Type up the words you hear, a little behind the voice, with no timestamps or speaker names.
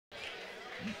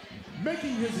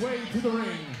Making his way to the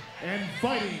ring and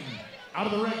fighting out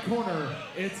of the red corner,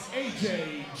 it's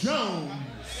A.J. Jones.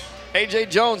 A.J.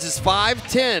 Jones is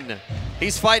 5'10".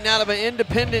 He's fighting out of an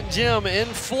independent gym in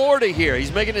Florida here.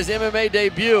 He's making his MMA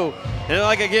debut. And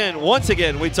like again, once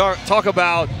again, we talk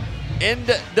about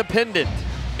independent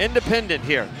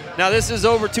here. Now this is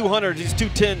over 200. He's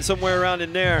 210, somewhere around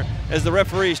in there, as the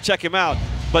referees check him out.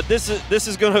 But this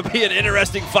is going to be an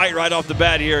interesting fight right off the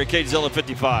bat here at CageZilla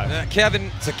 55.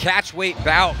 Kevin, it's a catchweight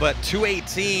bout, but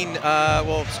 218,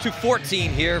 well, it's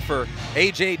 214 here for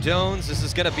A.J. Jones. This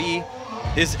is going to be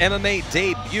his MMA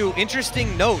debut.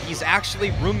 Interesting note, he's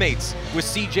actually roommates with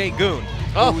C.J. Goon,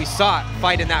 who we saw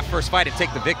fight in that first fight and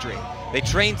take the victory. They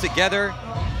trained together.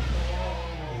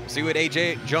 See what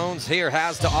A.J. Jones here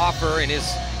has to offer in his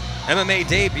MMA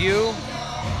debut.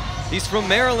 He's from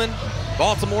Maryland,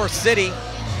 Baltimore City.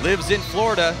 Lives in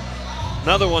Florida.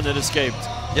 Another one that escaped.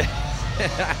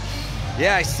 Yeah,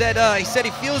 yeah. He said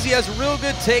he feels he has real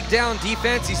good takedown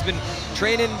defense. He's been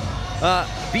training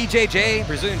BJJ,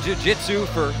 Brazilian Jiu-Jitsu,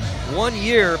 for 1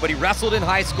 year, but he wrestled in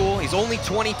high school. He's only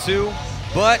 22,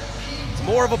 but he's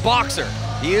more of a boxer.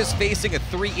 He is facing a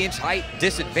 3-inch height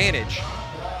disadvantage.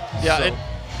 Yeah, so,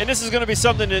 and this is going to be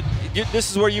something that this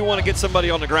is where you want to get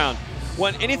somebody on the ground.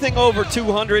 When anything over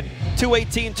 200,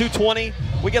 218, 220,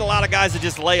 we get a lot of guys that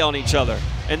just lay on each other,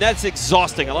 and that's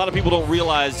exhausting. A lot of people don't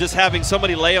realize just having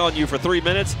somebody lay on you for 3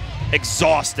 minutes,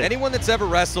 exhausting. Anyone that's ever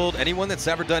wrestled, anyone that's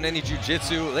ever done any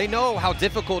jiu-jitsu, they know how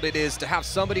difficult it is to have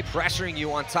somebody pressuring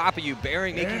you on top of you,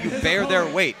 making you bear their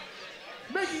weight.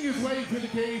 Making his way to the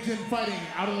cage and fighting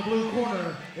out of the blue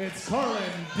corner, it's Karlin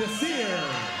Desir.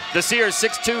 Desir,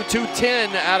 6'2",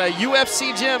 210, at a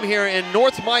UFC gym here in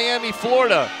North Miami,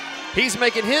 Florida. He's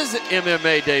making his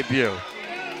MMA debut.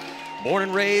 Born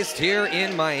and raised here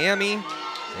in Miami,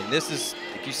 and this is,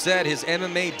 like you said, his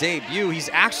MMA debut. He's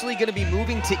actually going to be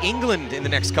moving to England in the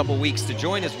next couple weeks to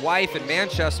join his wife in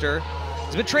Manchester.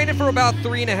 He's been training for about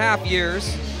 3.5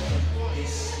 years.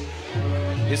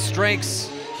 His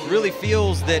strengths really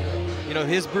feels that, you know,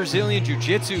 his Brazilian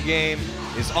Jiu-Jitsu game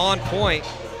is on point.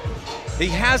 He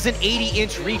has an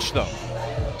 80-inch reach, though.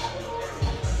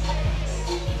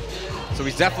 So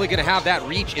he's definitely going to have that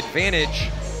reach advantage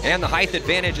and the height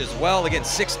advantage as well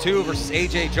against 6'2" versus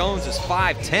A.J. Jones is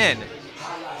 5'10".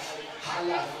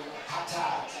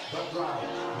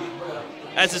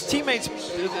 As his teammates,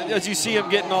 as you see him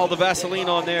getting all the Vaseline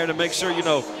on there to make sure, you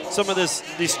know, some of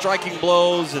these striking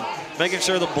blows and making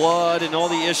sure the blood and all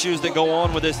the issues that go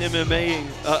on with this MMA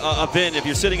event. If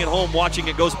you're sitting at home watching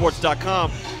at GoSports.com,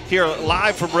 here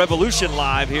live from Revolution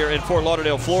Live here in Fort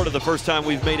Lauderdale, Florida, the first time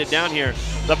we've made it down here.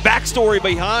 The backstory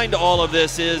behind all of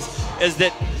this is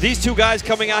that these two guys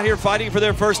coming out here fighting for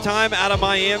their first time out of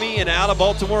Miami and out of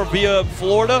Baltimore via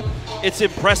Florida, it's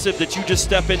impressive that you just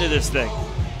step into this thing.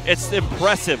 It's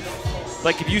impressive.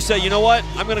 Like if you say, you know what,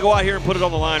 I'm going to go out here and put it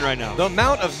on the line right now. The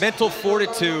amount of mental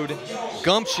fortitude,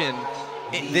 gumption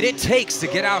that it takes to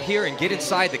get out here and get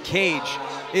inside the cage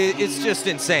is just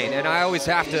insane. And I always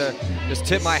have to just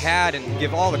tip my hat and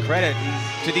give all the credit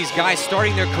to these guys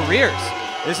starting their careers.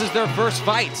 This is their first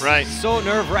fights. Right. So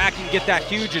nerve-wracking, get that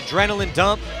huge adrenaline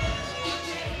dump.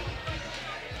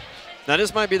 Now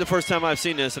this might be the first time I've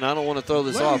seen this, and I don't want to throw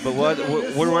this off, but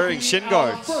we're wearing shin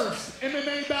guards. First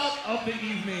MMA bout of the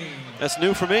evening. That's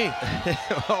new for me.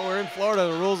 Well, we're in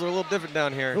Florida. The rules are a little different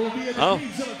down here.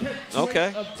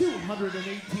 Okay. Of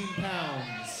 218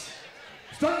 pounds.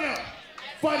 Starting out,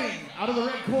 fighting out of the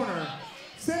red corner,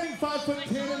 standing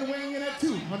 5'10" and weighing in at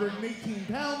 218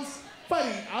 pounds,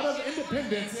 fighting out of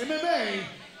Independence MMA,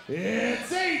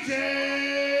 it's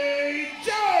A.J.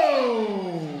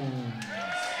 Jones.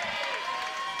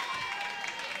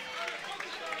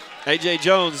 A.J.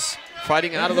 Jones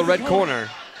fighting out of the red corner.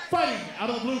 Fighting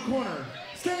out of the blue corner,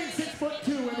 standing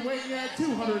 6'2" and weighing at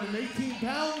 218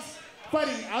 pounds,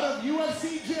 fighting out of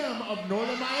UFC Gym of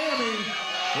Northern Miami,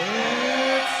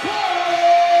 it's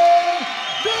Karlin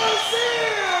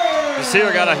Desir!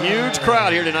 Desir got a huge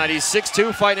crowd here tonight. He's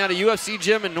 6'2", fighting out of UFC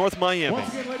Gym in North Miami.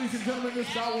 Once again, ladies and gentlemen,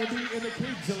 this bout will be in the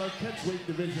CageZilla Catchweight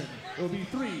division. It will be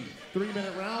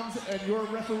three-minute rounds, and your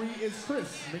referee is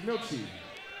Chris McNochy.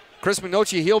 Chris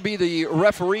McNochy, he'll be the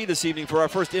referee this evening for our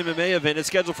first MMA event. It's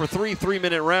scheduled for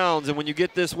 3-3-minute rounds, and when you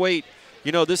get this weight,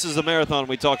 you know this is a marathon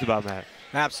we talked about, Matt.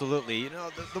 Absolutely. You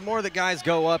know, the more the guys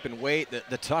go up in weight,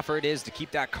 the tougher it is to keep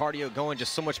that cardio going,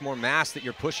 just so much more mass that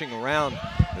you're pushing around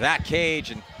that cage.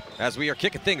 And as we are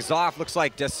kicking things off, looks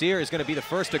like Desir is going to be the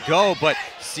first to go, but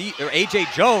A.J.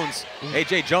 Jones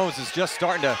is just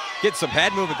starting to get some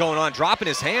head movement going on, dropping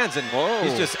his hands, and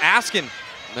he's just asking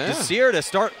Desir to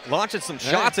start launching some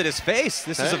shots at his face.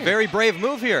 This is a very brave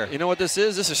move here. You know what this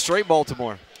is? This is straight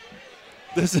Baltimore.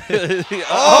 This is, he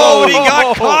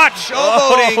got caught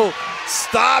showboating.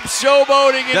 Stop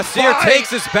showboating and Desir fight. takes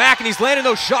his back, and he's landing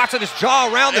those shots on his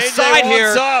jaw around the side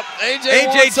here. Up.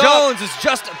 AJ Jones is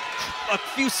just a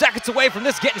few seconds away from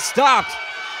this getting stopped.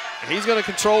 He's going to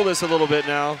control this a little bit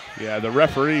now. Yeah, the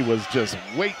referee was just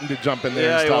waiting to jump in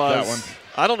there and stop that one.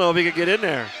 I don't know if he could get in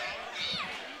there.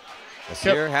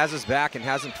 Desir has his back and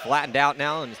has him flattened out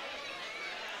now.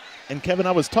 And Kevin,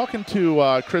 I was talking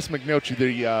to Chris McNochi,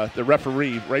 the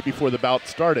referee, right before the bout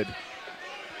started.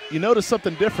 You notice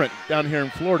something different down here in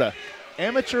Florida.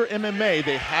 Amateur MMA,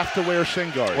 they have to wear shin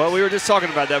guards. Well, we were just talking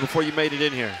about that before you made it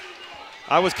in here.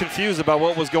 I was confused about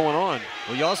what was going on.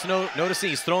 Well, you also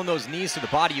noticing he's throwing those knees to the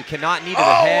body. You cannot knee to the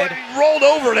head. He rolled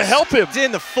over to help him. He's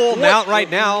in the full mount right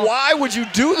now. Why would you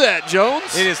do that,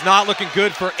 Jones? It is not looking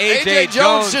good for AJ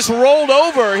Jones just rolled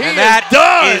over. He that is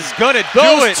done. Is gonna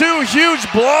Those two huge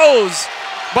blows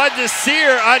by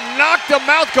Desir. I knocked the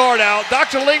mouth guard out.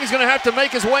 Dr. Ling is going to have to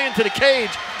make his way into the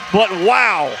cage. But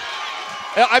wow.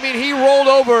 I mean, he rolled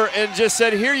over and just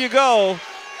said, here you go.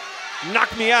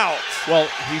 Knock me out. Well,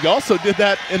 he also did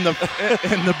that in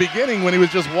the beginning when he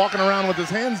was just walking around with his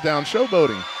hands down,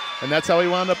 showboating. And that's how he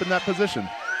wound up in that position.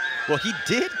 Well, he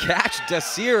did catch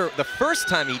Desir the first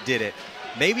time he did it.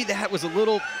 Maybe that was a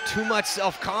little too much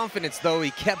self-confidence, though. He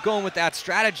kept going with that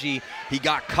strategy. He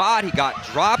got caught. He got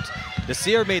dropped.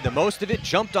 Desir made the most of it,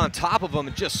 jumped on top of him,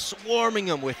 and just swarming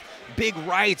him with big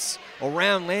rights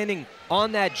around, landing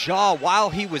on that jaw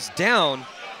while he was down.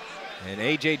 And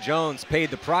AJ Jones paid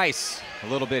the price a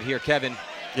little bit here, Kevin,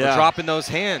 for dropping those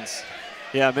hands.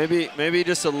 Yeah, maybe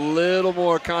just a little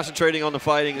more concentrating on the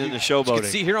fighting than the showboating. You can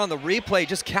see here on the replay,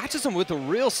 just catches him with a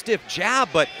real stiff jab,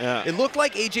 but it looked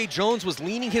like AJ Jones was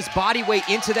leaning his body weight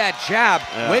into that jab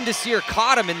when Desir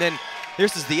caught him, and then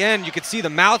this is the end. You could see the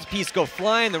mouthpiece go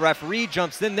flying. The referee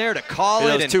jumps in there to call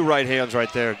it. Those two right hands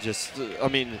right there. Just, I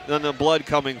mean, then the blood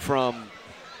coming from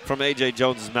AJ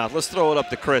Jones's mouth. Let's throw it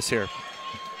up to Chris here.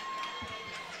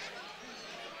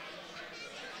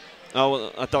 Oh,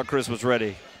 well, I thought Chris was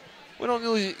ready. We don't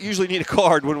usually need a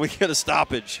card when we get a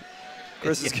stoppage.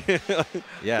 Chris is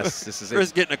yes, this is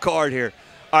Chris getting a card here.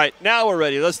 All right, now we're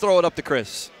ready. Let's throw it up to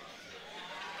Chris.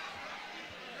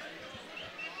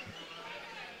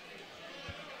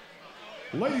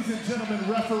 Ladies and gentlemen,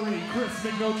 referee Chris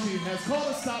McNochi has called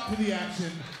a stop to the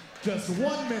action. Just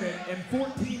 1 minute and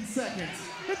 14 seconds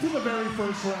into the very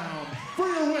first round. For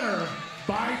your winner,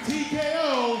 by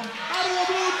TKO, out of the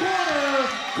blue corner,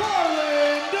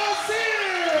 Karlin Desir!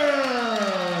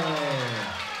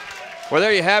 Well,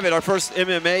 there you have it, our first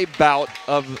MMA bout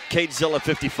of CageZilla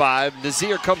 55.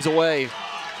 Desir comes away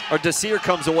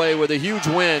with a huge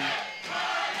win.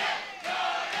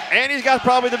 And he's got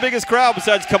probably the biggest crowd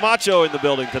besides Camacho in the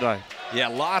building tonight. Yeah,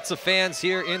 lots of fans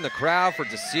here in the crowd for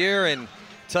Desir, and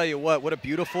tell you what a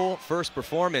beautiful first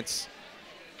performance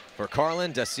for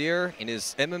Karlin Desir in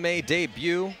his MMA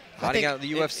debut, fighting out of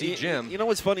the UFC gym. You know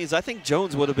what's funny is I think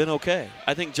Jones would have been okay.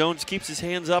 I think Jones keeps his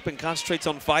hands up and concentrates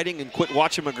on fighting and quit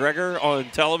watching McGregor on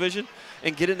television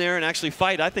and get in there and actually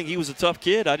fight. I think he was a tough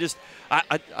kid.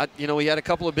 You know, he had a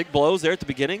couple of big blows there at the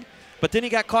beginning, but then he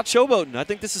got caught showboating. I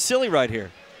think this is silly right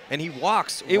here. And he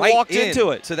walks walked into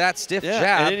it to that stiff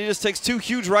jab. And then he just takes two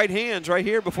huge right hands right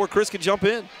here before Chris can jump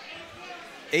in.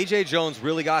 AJ Jones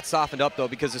really got softened up, though,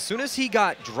 because as soon as he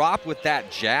got dropped with that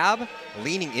jab,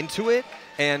 leaning into it,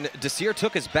 and Desir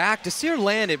took his back, Desir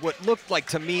landed what looked like,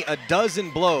 to me, a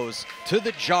dozen blows to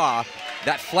the jaw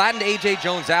that flattened AJ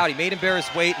Jones out. He made him bear his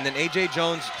weight, and then AJ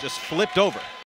Jones just flipped over.